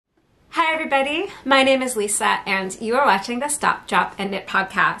everybody, my name is Lisa and you are watching the Stop, Drop, and Knit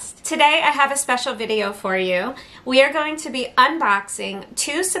podcast. Today I have a special video for you. We are going to be unboxing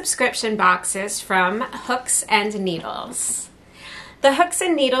 2 subscription boxes from Hooks and Needles. The Hooks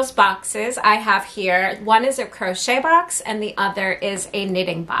and Needles boxes I have here, one is a crochet box and the other is a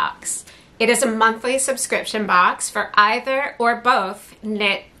knitting box. It is a monthly subscription box for either or both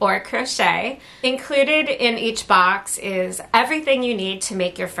knit or crochet. Included in each box is everything you need to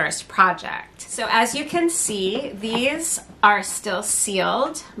make your first project. So as you can see, these are still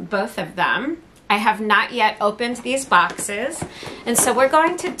sealed, both of them. I have not yet opened these boxes, and so we're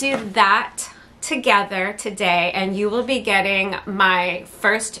going to do that together today, and you will be getting my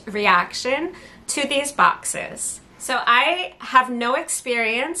first reaction to these boxes. So I have no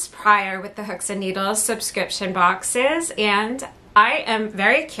experience prior with the Hooks and Needles subscription boxes, and I am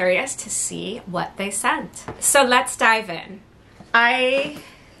very curious to see what they sent. So let's dive in. I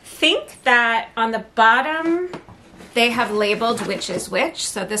think that on the bottom they have labeled which is which.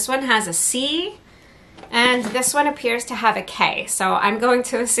 So this one has a C and this one appears to have a K. So I'm going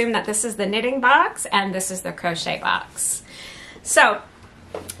to assume that this is the knitting box and this is the crochet box. So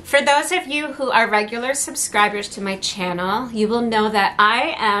for those of you who are regular subscribers to my channel, you will know that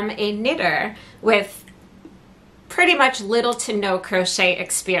I am a knitter with pretty much little to no crochet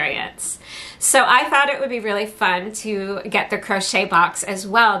experience. So I thought it would be really fun to get the crochet box as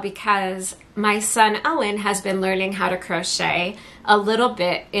well because my son Owen has been learning how to crochet a little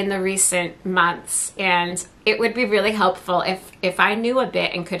bit in the recent months, and it would be really helpful if I knew a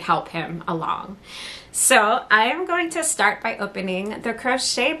bit and could help him along. So I am going to start by opening the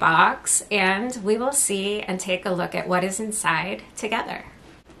crochet box and we will see and take a look at what is inside together.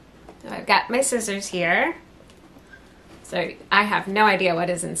 So I've got my scissors here. So I have no idea what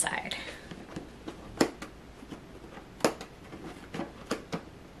is inside.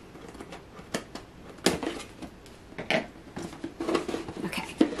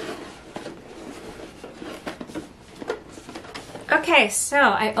 Okay, so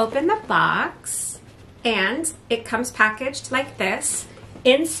I open the box and it comes packaged like this.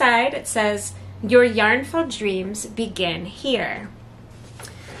 Inside it says, "Your yarnful dreams begin here."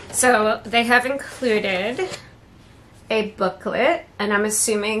 So they have included a booklet, and I'm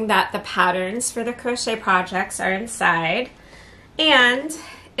assuming that the patterns for the crochet projects are inside. And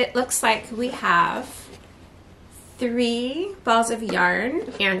it looks like we have 3 balls of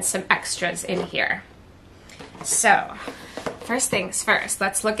yarn and some extras in here. So first things first,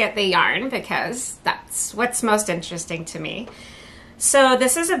 let's look at the yarn because that's what's most interesting to me. So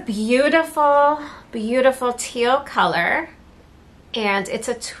this is a beautiful, beautiful teal color, and it's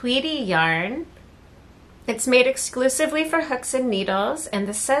a Tweedy yarn. It's made exclusively for Hooks and Needles, and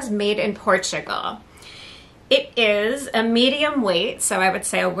this says made in Portugal. It is a medium weight, so I would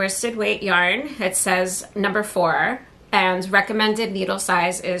say a worsted weight yarn. It says number 4, and recommended needle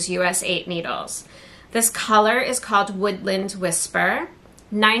size is US 8 needles. This color is called Woodland Whisper,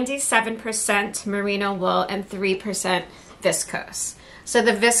 97% merino wool and 3% viscose. So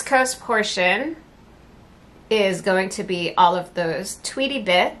the viscose portion is going to be all of those Tweedy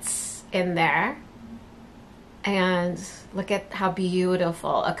bits in there. And look at how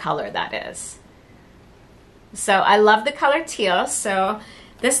beautiful a color that is. So I love the color teal. So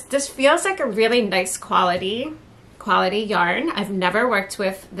this feels like a really nice quality yarn. I've never worked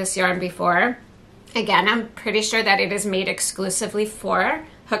with this yarn before. Again, I'm pretty sure that it is made exclusively for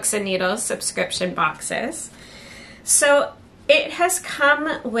Hooks and Needles subscription boxes. So it has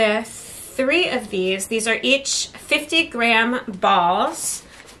come with 3 of these. These are each 50-gram balls,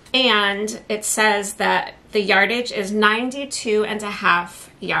 and it says that the yardage is 92.5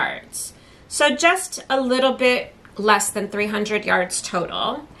 yards. So just a little bit less than 300 yards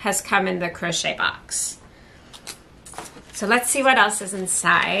total has come in the crochet box. So let's see what else is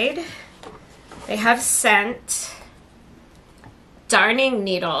inside. They have sent darning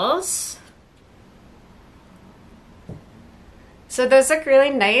needles. So those look really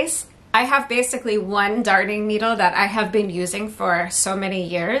nice. I have basically one darning needle that I have been using for so many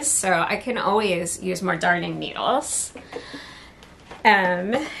years, so I can always use more darning needles.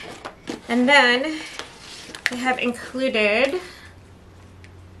 And then they have included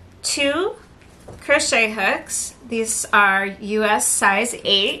 2 crochet hooks. These are US size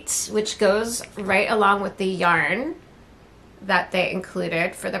 8, which goes right along with the yarn that they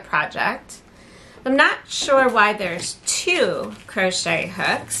included for the project. I'm not sure why there's 2 crochet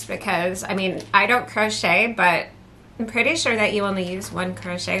hooks because, I mean, I don't crochet, but I'm pretty sure that you only use 1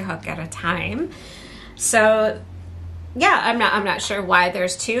 crochet hook at a time. So yeah, I'm not sure why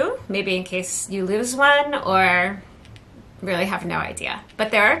there's 2, maybe in case you lose one, or really have no idea.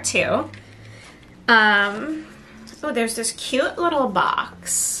 But there are 2. Oh, there's this cute little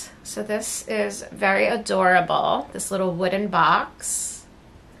box. So this is very adorable, this little wooden box.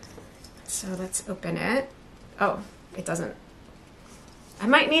 So let's open it. Oh, it doesn't. I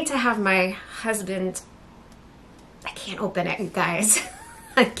might need to have my husband. I can't open it, you guys.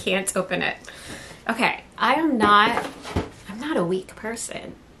 I can't open it. Okay, I'm not a weak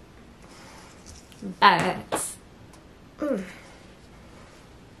person. But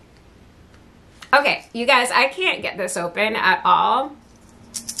okay, you guys, I can't get this open at all.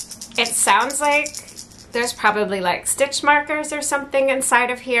 It sounds like there's probably like stitch markers or something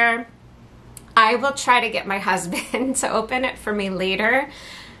inside of here. I will try to get my husband to open it for me later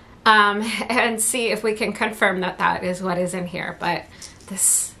and see if we can confirm that that is what is in here. But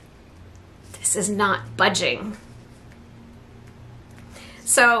this is not budging.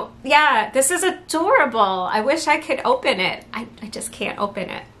 So yeah, this is adorable. I wish I could open it. I just can't open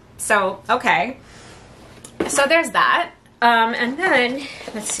it. So, okay. So there's that. And then,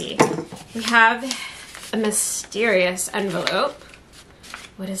 let's see. We have a mysterious envelope.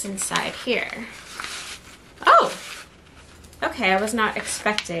 What is inside here? Oh, okay, I was not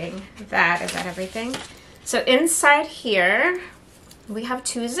expecting that. Is that everything? So inside here, we have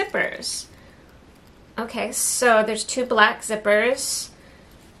 2 zippers. Okay, so there's 2 black zippers.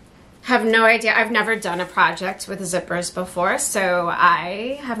 Have no idea. I've never done a project with zippers before, so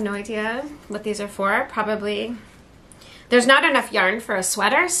I have no idea what these are for. Probably, there's not enough yarn for a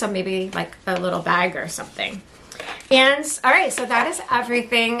sweater, so maybe like a little bag or something. And all right, so that is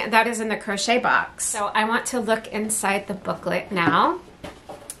everything that is in the crochet box. So I want to look inside the booklet now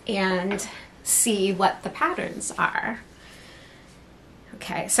and see what the patterns are.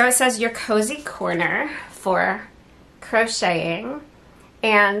 Okay, so it says your cozy corner for crocheting.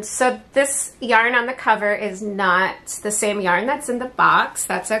 And so this yarn on the cover is not the same yarn that's in the box.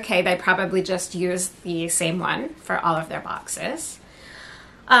 That's okay. They probably just use the same one for all of their boxes.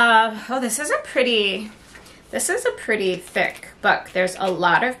 Oh, this is a pretty thick book. There's a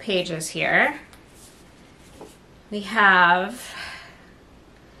lot of pages here. We have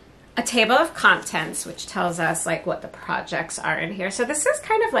a table of contents, which tells us like what the projects are in here. So this is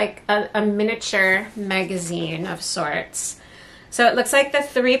kind of like a miniature magazine of sorts. So it looks like the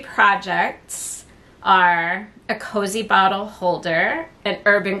 3 projects are a cozy bottle holder, an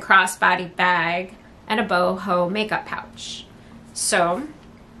urban crossbody bag, and a boho makeup pouch. So,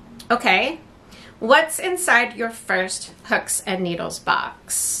 okay, what's inside your first hooks and needles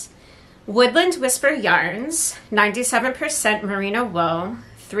box? Woodland Whisper yarns, 97% merino wool,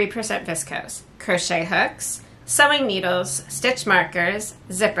 3% viscose, crochet hooks, sewing needles, stitch markers,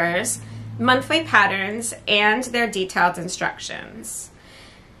 zippers, monthly patterns, and their detailed instructions.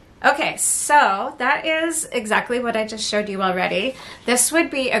 Okay, so that is exactly what I just showed you already. This would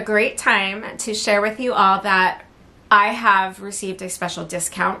be a great time to share with you all that I have received a special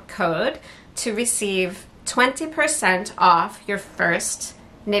discount code to receive 20% off your first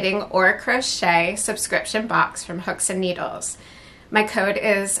knitting or crochet subscription box from Hooks and Needles. My code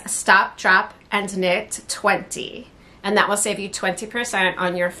is Stop, Drop, and Knit 20. And that will save you 20%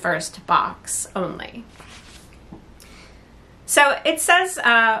 on your first box only. So it says,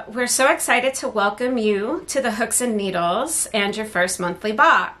 we're so excited to welcome you to the Hooks and Needles and your first monthly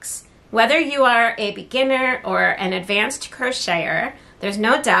box. Whether you are a beginner or an advanced crocheter, there's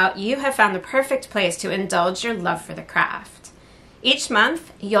no doubt you have found the perfect place to indulge your love for the craft. Each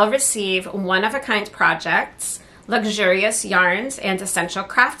month, you'll receive one-of-a-kind projects, luxurious yarns, and essential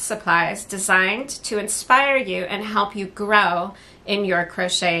craft supplies designed to inspire you and help you grow in your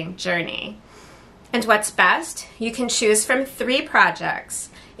crocheting journey. And what's best, you can choose from 3 projects: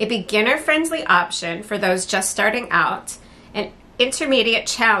 a beginner-friendly option for those just starting out, an intermediate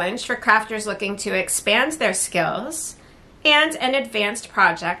challenge for crafters looking to expand their skills, and an advanced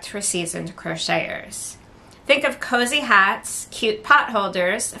project for seasoned crocheters. Think of cozy hats, cute pot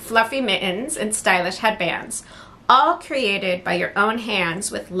holders, fluffy mittens, and stylish headbands, all created by your own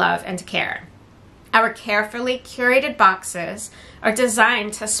hands with love and care. Our carefully curated boxes are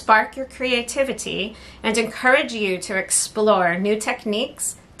designed to spark your creativity and encourage you to explore new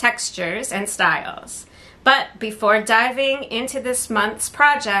techniques, textures, and styles. But before diving into this month's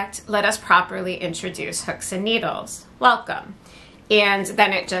project, let us properly introduce Hooks and Needles. Welcome. And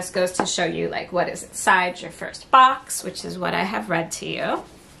then it just goes to show you like what is inside your first box, which is what I have read to you.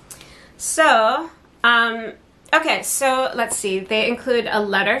 So, okay, so let's see. They include a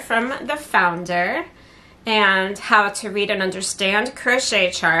letter from the founder and how to read and understand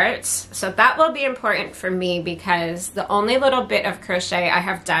crochet charts. So that will be important for me because the only little bit of crochet I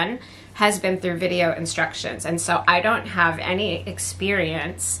have done has been through video instructions. And so I don't have any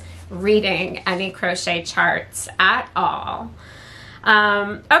experience reading any crochet charts at all.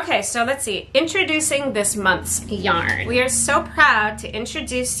 Okay, so let's see. Introducing this month's yarn. We are so proud to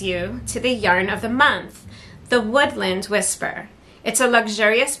introduce you to the yarn of the month, the Woodland Whisper. It's a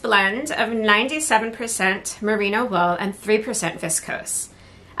luxurious blend of 97% merino wool and 3% viscose.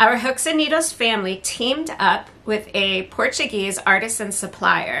 Our Hooks and Needles family teamed up with a Portuguese artisan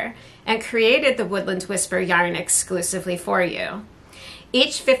supplier and created the Woodland Whisper yarn exclusively for you.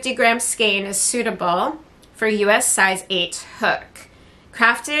 Each 50-gram skein is suitable for US size 8 hook.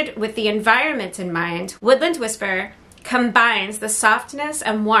 Crafted with the environment in mind, Woodland Whisper combines the softness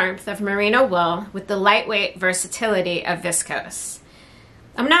and warmth of merino wool with the lightweight versatility of viscose.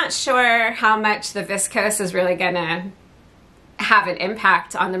 I'm not sure how much the viscose is really gonna have an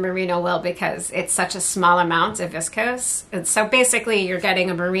impact on the merino wool because it's such a small amount of viscose. And so basically you're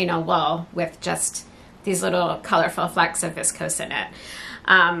getting a merino wool with just these little colorful flecks of viscose in it.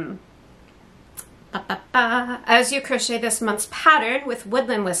 As you crochet this month's pattern with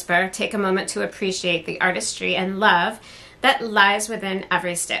Woodland Whisper, take a moment to appreciate the artistry and love that lies within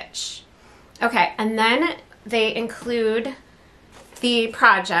every stitch. Okay, and then they include the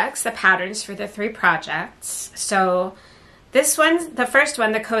projects, the patterns for the 3 projects. So this one, the first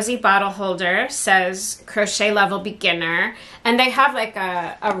one, the Cozy Bottle Holder, says crochet level beginner, and they have like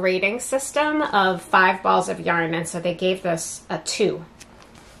a rating system of 5 balls of yarn, and so they gave this a 2.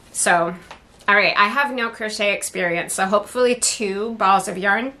 So all right, I have no crochet experience, so hopefully 2 balls of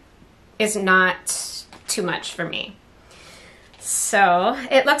yarn is not too much for me. So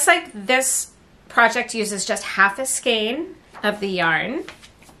it looks like this project uses just half a skein of the yarn.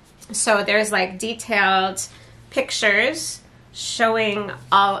 So there's like detailed pictures showing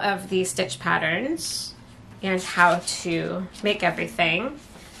all of the stitch patterns and how to make everything.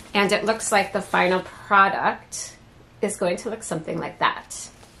 And it looks like the final product is going to look something like that.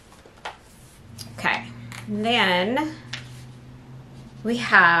 Okay, and then we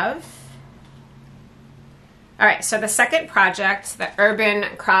have, all right, so the second project, the Urban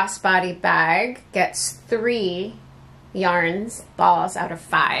Crossbody Bag, gets 3 yarns, balls out of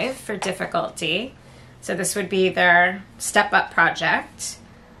 5 for difficulty. So this would be their step up project.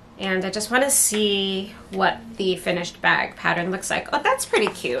 And I just want to see what the finished bag pattern looks like. Oh, that's pretty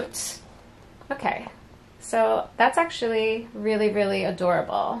cute. Okay. So that's actually really, really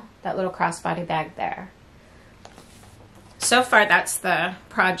adorable, that little crossbody bag there. So far, that's the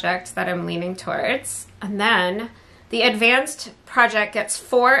project that I'm leaning towards. And then the advanced project gets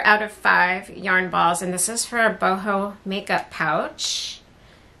 4 out of 5 yarn balls, and this is for a boho makeup pouch.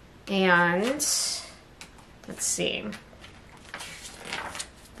 And let's see,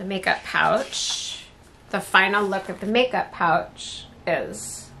 the makeup pouch, the final look of the makeup pouch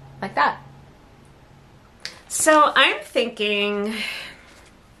is like that. So I'm thinking,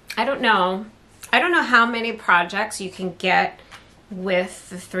 I don't know how many projects you can get with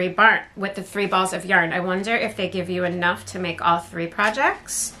the 3 balls of yarn. I wonder if they give you enough to make all 3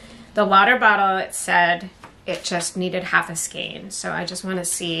 projects. The water bottle, it said it just needed half a skein. So I just want to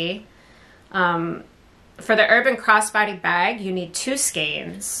see. For the Urban Crossbody Bag, you need 2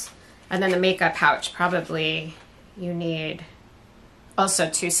 skeins. And then the makeup pouch, probably you need also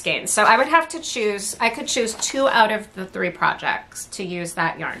 2 skeins. So I would have to choose, I could choose 2 out of the 3 projects to use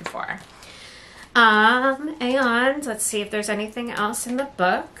that yarn for. And let's see if there's anything else in the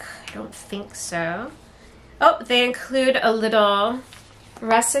book. I don't think so. Oh, they include a little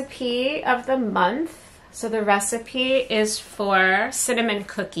recipe of the month. So the recipe is for cinnamon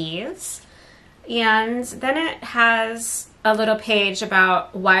cookies. And then it has a little page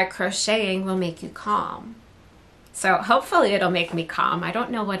about why crocheting will make you calm. So hopefully it'll make me calm. I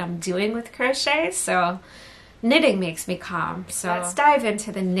don't know what I'm doing with crochet, so knitting makes me calm. So let's dive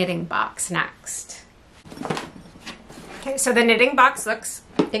into the knitting box next. Okay, so the knitting box looks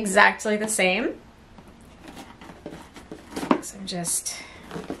exactly the same. So I'm just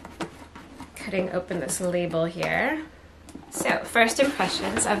cutting open this label here. So first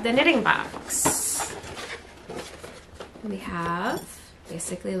impressions of the knitting box. We have,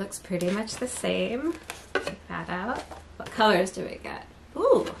 basically looks pretty much the same. Take that out. What colors do we get?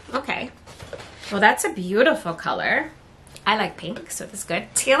 Ooh, okay. Well, that's a beautiful color. I like pink, so that's good.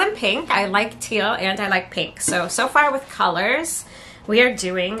 Teal and pink. I like teal and I like pink. So far with colors, we are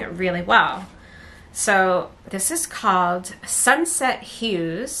doing really well. So this is called Sunset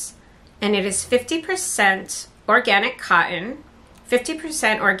Hues, and it is 50% organic cotton,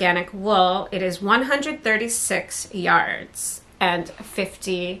 50% organic wool. It is 136 yards and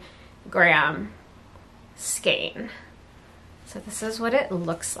 50-gram skein. So this is what it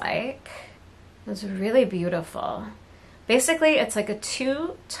looks like. It's really beautiful. basically it's like a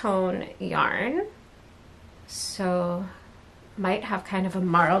two-tone yarn. So might have kind of a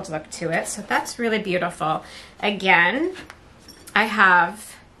marled look to it. So that's really beautiful. Again, I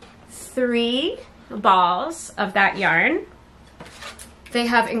have 3 balls of that yarn. They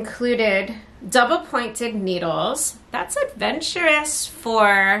have included double pointed needles. That's adventurous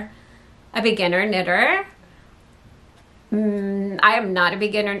for a beginner knitter. I am not a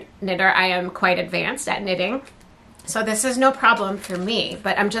beginner knitter. I am quite advanced at knitting. So this is no problem for me,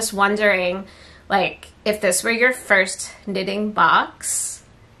 but I'm just wondering, like, if this were your first knitting box,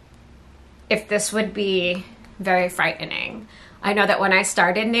 if this would be very frightening. I know that when I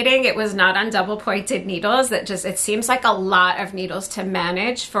started knitting, it was not on double pointed needles. That just, it seems like a lot of needles to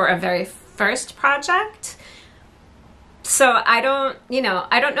manage for a very first project. So I don't know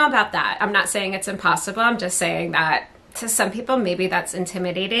about that. I'm not saying it's impossible. I'm just saying that to some people, maybe that's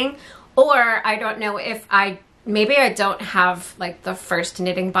intimidating. Or I don't know if maybe I don't have like the first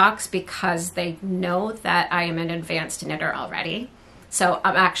knitting box because they know that I am an advanced knitter already. So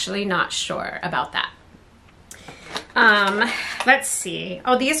I'm actually not sure about that. Let's see.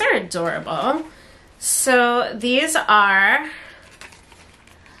 Oh, these are adorable. So these are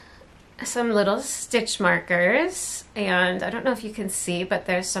some little stitch markers, and I don't know if you can see, but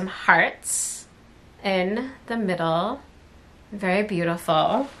there's some hearts in the middle. Very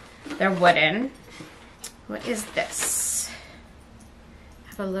beautiful. They're wooden. What is this? I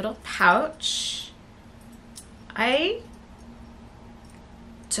have a little pouch. I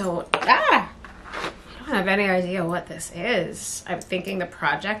don't have any idea what this is. I'm thinking the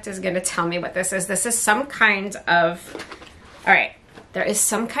project is going to tell me what this is. This is some kind of, all right, there is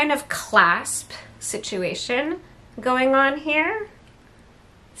some kind of clasp situation going on here.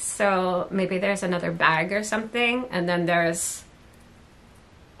 So maybe there's another bag or something, and then there's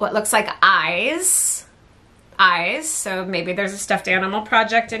what looks like eyes. So maybe there's a stuffed animal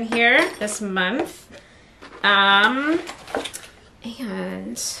project in here this month. And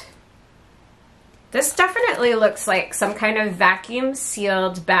this definitely looks like some kind of vacuum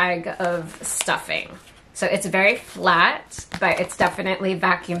sealed bag of stuffing. So it's very flat, but it's definitely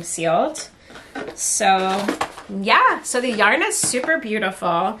vacuum sealed. So yeah, so the yarn is super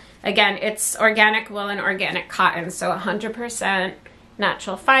beautiful. Again, it's organic wool and organic cotton, so 100%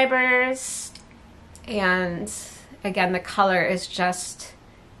 natural fibers. And again, the color is just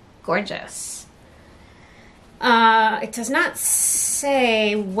gorgeous. It does not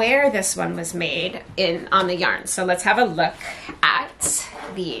say where this one was made on the yarn. So let's have a look at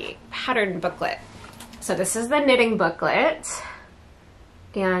the pattern booklet. So this is the knitting booklet.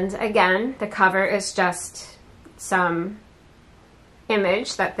 And again, the cover is just some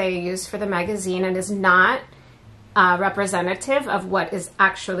image that they use for the magazine and is not representative of what is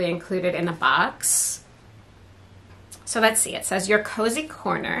actually included in the box. So let's see, it says your cozy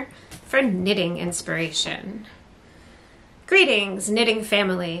corner for knitting inspiration. Greetings, knitting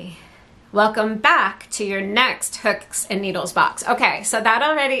family. Welcome back to your next Hooks and Needles box. Okay, so that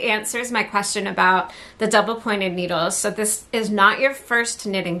already answers my question about the double pointed needles. So this is not your first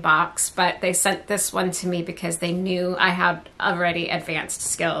knitting box, but they sent this one to me because they knew I had already advanced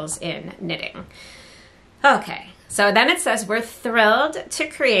skills in knitting. Okay, so then it says, we're thrilled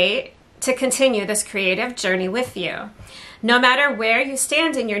to continue this creative journey with you. No matter where you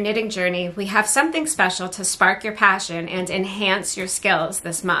stand in your knitting journey, we have something special to spark your passion and enhance your skills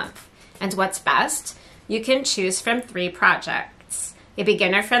this month. And what's best? You can choose from 3 projects. A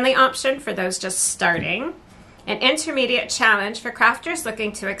beginner-friendly option for those just starting, an intermediate challenge for crafters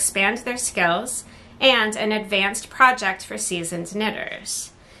looking to expand their skills, and an advanced project for seasoned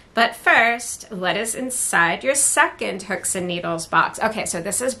knitters. But first, what is inside your second Hooks and Needles box? Okay, so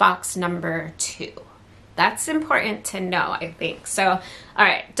this is box number 2. That's important to know, I think. So, all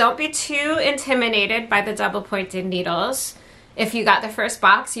right, don't be too intimidated by the double pointed needles. If you got the first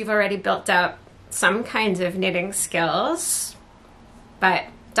box, you've already built up some kinds of knitting skills, but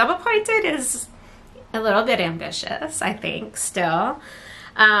double pointed is a little bit ambitious, I think, still.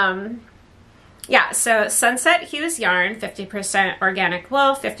 Yeah, so Sunset Hues yarn, 50% organic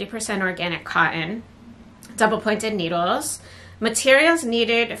wool, 50% organic cotton, double pointed needles. Materials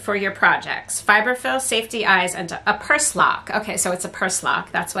needed for your projects: fiberfill, safety eyes, and a purse lock. Okay, so it's a purse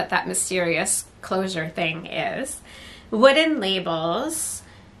lock. That's what that mysterious closure thing is. Wooden labels,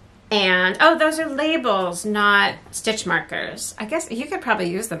 and oh, those are labels, not stitch markers. I guess you could probably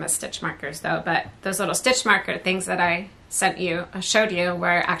use them as stitch markers though, but those little stitch marker things that I showed you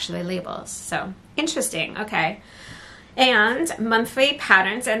were actually labels. So interesting, okay. And monthly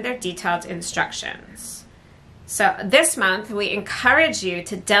patterns and their detailed instructions. So this month, we encourage you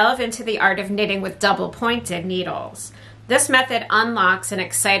to delve into the art of knitting with double pointed needles. This method unlocks an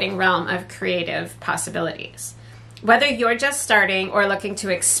exciting realm of creative possibilities. Whether you're just starting or looking to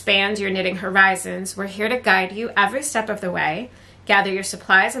expand your knitting horizons, we're here to guide you every step of the way. Gather your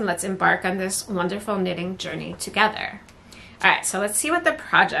supplies and let's embark on this wonderful knitting journey together. All right, so let's see what the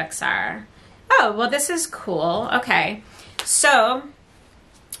projects are. Oh, well, this is cool. Okay, so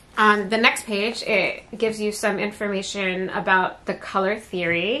on the next page, it gives you some information about the color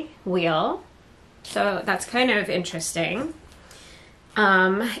theory wheel. So that's kind of interesting.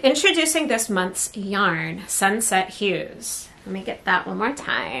 Introducing this month's yarn, Sunset Hues. Let me get that one more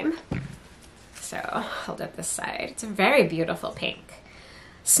time. So hold up this side. It's a very beautiful pink.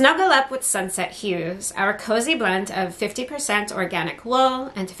 Snuggle up with Sunset Hues, our cozy blend of 50% organic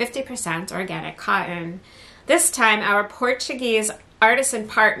wool and 50% organic cotton. This time, our Portuguese artisan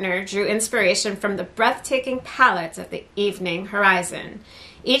partner drew inspiration from the breathtaking palettes of the evening horizon.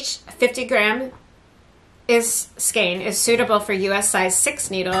 Each 50-gram skein is suitable for US size 6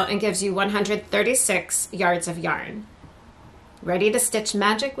 needle and gives you 136 yards of yarn. Ready to stitch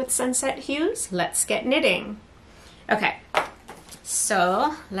magic with Sunset Hues? Let's get knitting. Okay,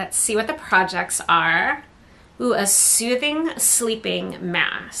 so let's see what the projects are. Ooh, a soothing sleeping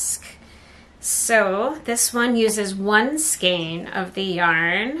mask. So this one uses 1 skein of the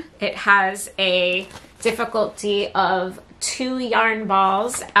yarn. It has a difficulty of 2 yarn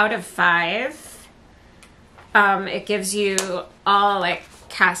balls out of 5. It gives you all like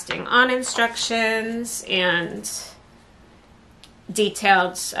casting on instructions and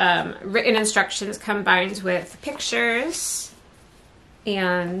detailed written instructions combined with pictures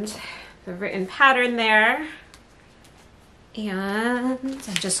and the written pattern there. And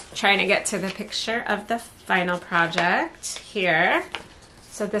I'm just trying to get to the picture of the final project here.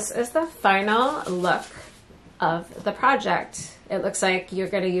 So this is the final look of the project. It looks like you're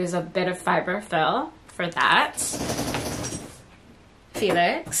going to use a bit of fiber fill for that.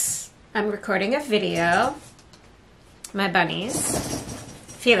 Felix, I'm recording a video. My bunnies.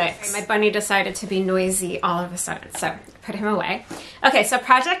 Felix, my bunny decided to be noisy all of a sudden, so put him away. Okay, so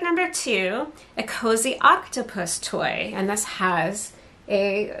project number 2, a cozy octopus toy, and this has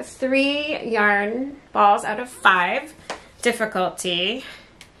a 3 yarn balls out of 5 difficulty.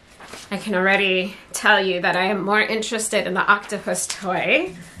 I can already tell you that I am more interested in the octopus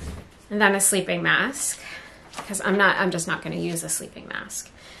toy than a sleeping mask, because I'm just not going to use a sleeping mask.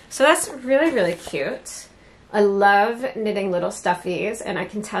 So that's really, really cute. I love knitting little stuffies, and I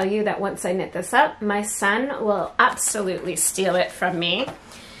can tell you that once I knit this up, my son will absolutely steal it from me.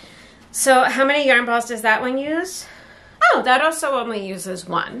 So how many yarn balls does that one use? Oh, that also only uses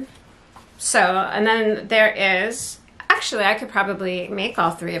 1. So, and then there is, actually I could probably make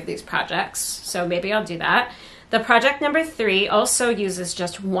all 3 of these projects, so maybe I'll do that. The project number 3 also uses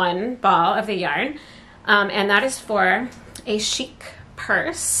just 1 ball of the yarn, and that is for a chic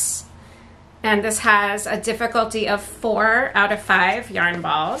purse. And this has a difficulty of 4 out of 5 yarn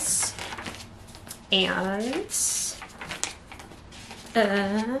balls. And,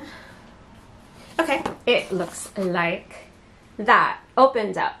 okay, it looks like that.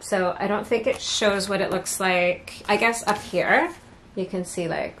 Opened up, so I don't think it shows what it looks like. I guess up here you can see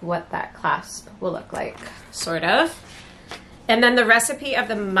like what that clasp will look like, sort of. And then the recipe of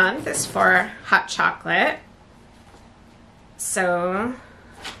the month is for hot chocolate. So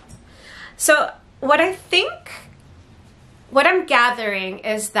what I'm gathering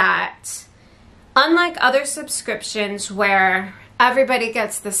is that unlike other subscriptions where everybody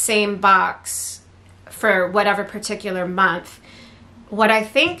gets the same box for whatever particular month, what I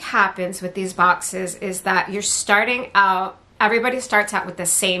think happens with these boxes is that you're starting out, everybody starts out with the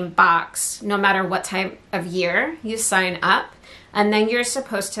same box no matter what time of year you sign up, and then you're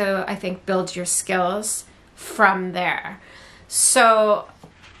supposed to, I think, build your skills from there. So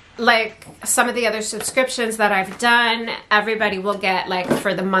like some of the other subscriptions that I've done, everybody will get like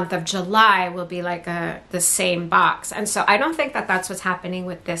for the month of July will be like the same box. And so I don't think that that's what's happening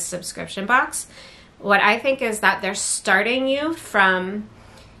with this subscription box. What I think is that they're starting you from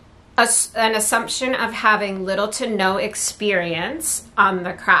an assumption of having little to no experience on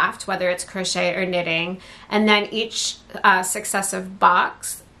the craft, whether it's crochet or knitting, and then each successive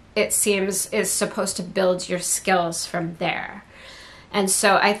box, it seems, is supposed to build your skills from there. And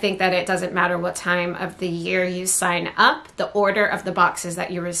so I think that it doesn't matter what time of the year you sign up, the order of the boxes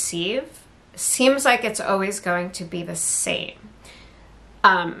that you receive seems like it's always going to be the same,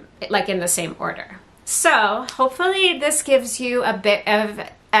 like in the same order. So hopefully this gives you a bit of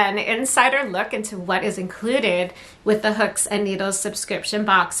an insider look into what is included with the Hooks and Needles subscription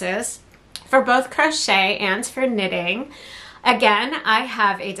boxes for both crochet and for knitting. Again, I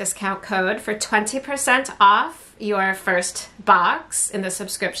have a discount code for 20% off your first box in the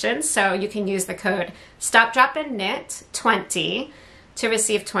subscription, so you can use the code StopDropAndKnit20 to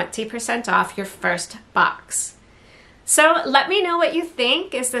receive 20% off your first box. So let me know what you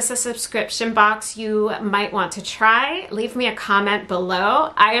think. Is this a subscription box you might want to try? Leave me a comment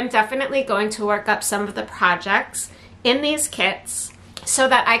below. I am definitely going to work up some of the projects in these kits so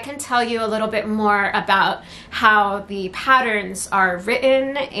that I can tell you a little bit more about how the patterns are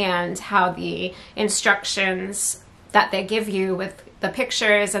written and how the instructions that they give you with the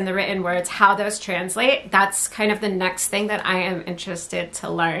pictures and the written words, how those translate. That's kind of the next thing that I am interested to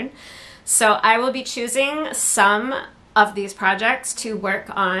learn. So I will be choosing some of these projects to work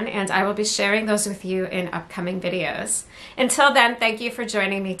on, and I will be sharing those with you in upcoming videos. Until then, thank you for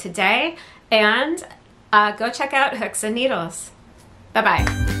joining me today, and go check out Hooks and Needles.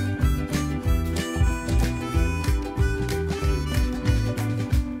 Bye-bye.